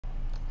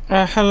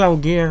Hello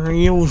dear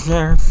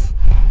users.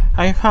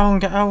 I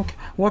found out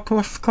what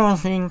was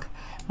causing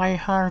my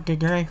hard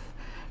drive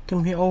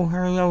to be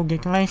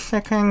overloaded. My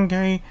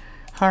secondary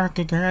hard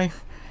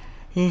drive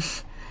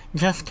is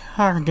just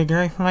hard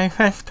drive. My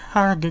first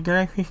hard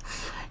drive is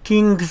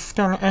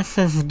Kingston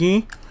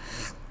SSD.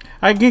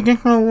 I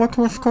didn't know what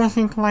was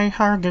causing my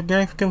hard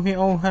drive to be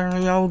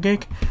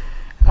overloaded.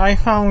 I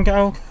found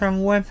out from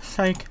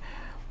website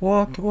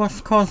what was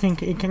causing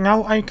it.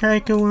 Now I try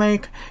to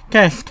make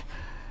test.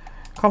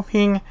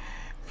 Copying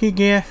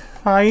PDF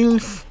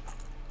files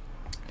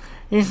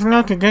is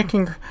not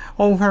getting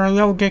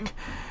overloaded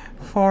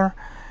for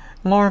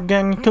more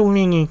than 2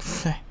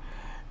 minutes.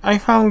 I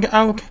found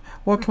out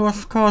what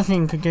was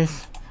causing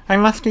this. I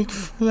must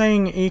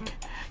explain it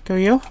to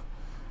you.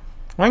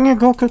 When you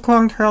go to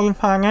control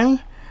panel,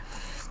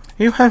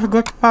 you have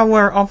got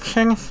power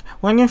options.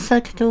 When you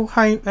set to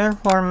high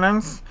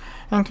performance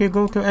and you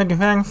go to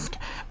advanced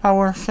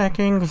power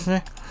settings,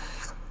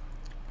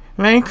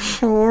 make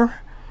sure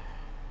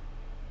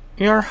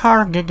your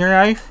hard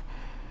drive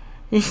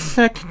is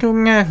set to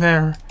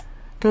never.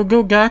 To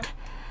do that,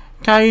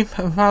 type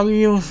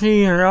value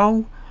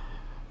 0,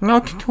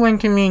 not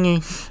 20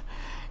 minutes,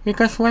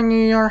 because when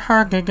your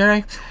hard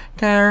drive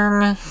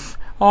turns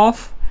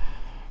off,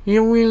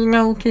 you will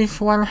notice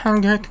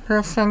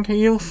 100%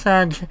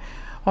 usage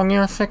on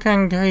your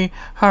secondary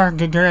hard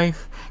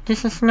drive.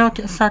 This is not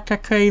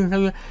SATA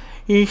cable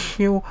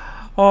issue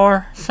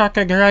or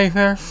SATA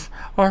drivers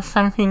or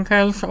something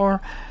else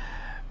or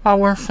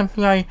power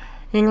supply.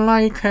 In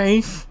my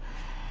case,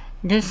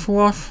 this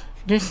was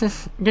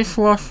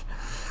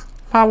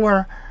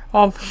power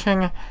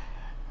option.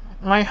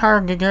 My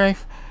hard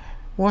drive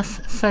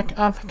was set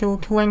up to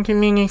 20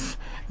 minutes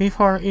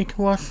before it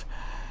was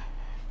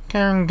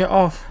turned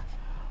off.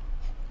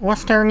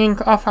 Was turning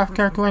off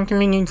after 20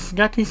 minutes.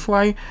 That is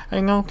why I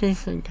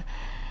noticed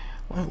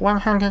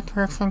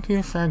 100%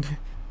 usage.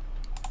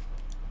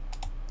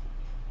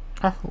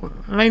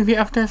 Maybe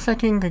after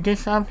setting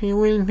this up you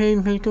will be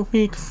able to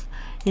fix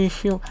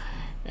issue.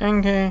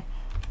 And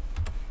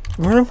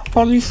group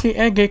policy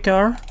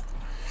editor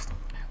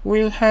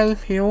will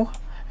help you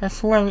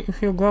as well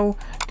if you go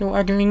to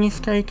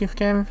administrative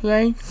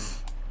templates,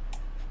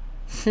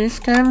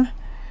 system,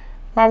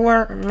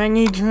 power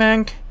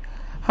management,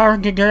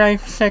 hard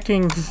drive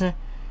settings.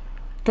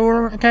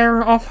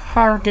 Turn off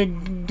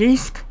hard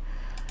disk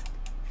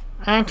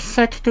and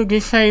set to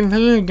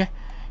disabled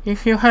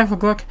if you have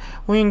got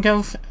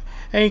Windows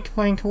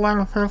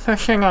 8.1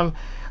 Professional.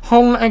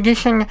 Home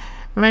Edition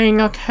may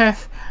not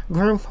have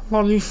group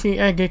policy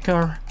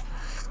editor,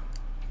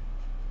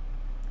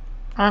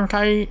 and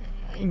I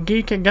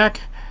did that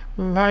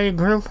by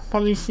group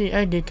policy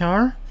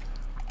editor.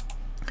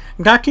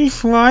 That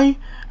is why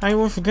I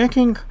was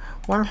getting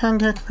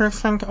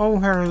 100%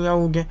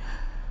 overload.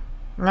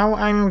 Now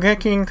I'm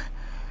getting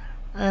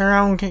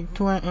around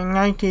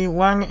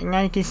 91,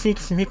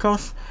 96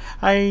 because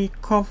I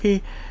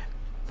copy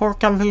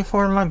portable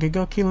format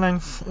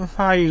documents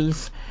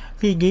files,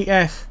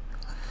 PDF.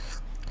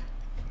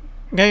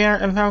 They are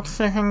about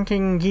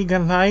 17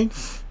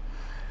 gigabytes.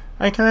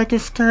 I try to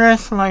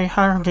stress my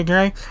hard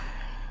drive.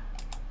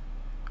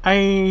 I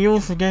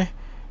use the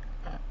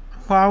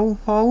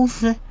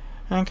pause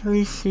and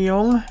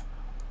resume.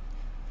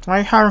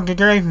 My hard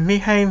drive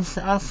behaves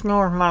as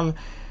normal.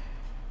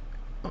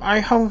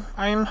 I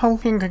am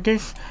hoping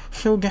this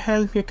should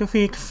help you to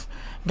fix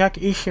that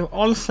issue.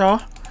 Also,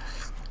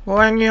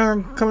 when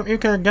your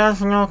computer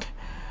does not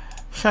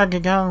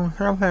shut down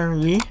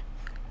properly,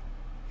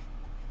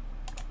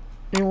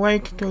 you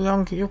wait too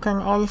long, you can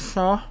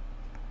also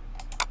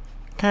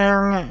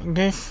turn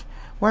this,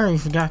 where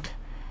is that?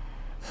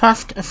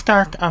 Fast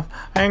Startup.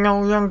 I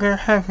no longer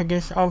have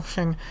this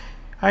option.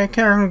 I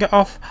turned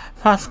off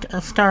Fast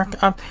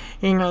Startup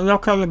in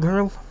local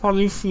group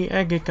policy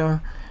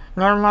editor.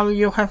 Normally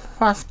you have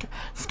Fast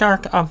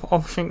Startup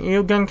option.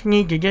 You don't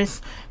need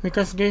this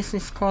because this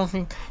is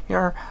causing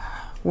your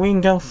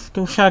Windows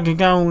to shut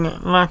down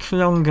much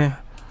longer.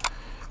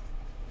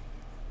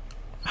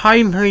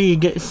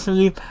 Hybrid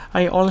sleep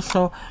I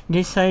also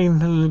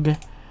disabled.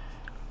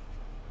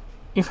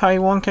 If I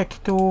wanted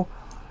to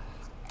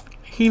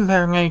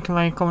hibernate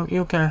my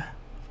computer.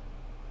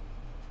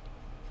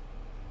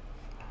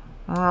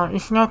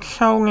 It's not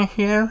shown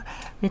here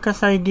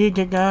because I did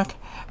that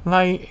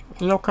by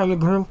local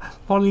group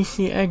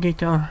policy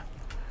editor.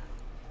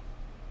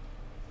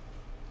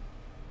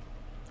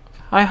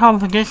 I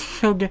hope this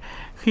should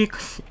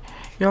fix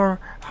your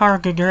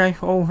hard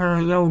drive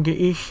overload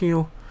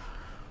issue.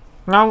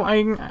 Now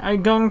I'm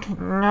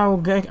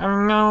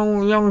no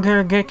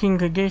longer getting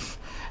this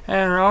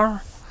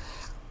error.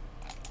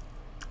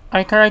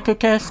 I try to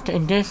test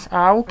this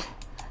out.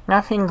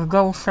 Nothing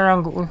goes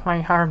wrong with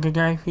my hard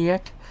drive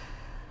yet.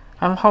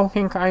 I'm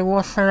hoping I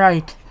was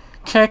right.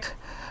 Check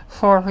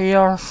for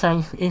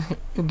yourself if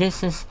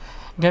this is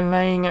the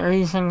main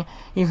reason,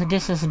 if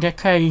this is the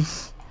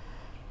case.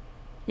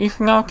 If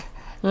not,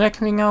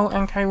 let me know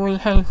and I will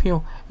help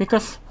you,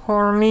 because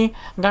for me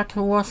that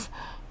was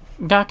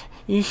that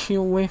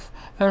issue with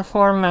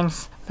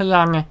performance Kaya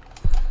nga,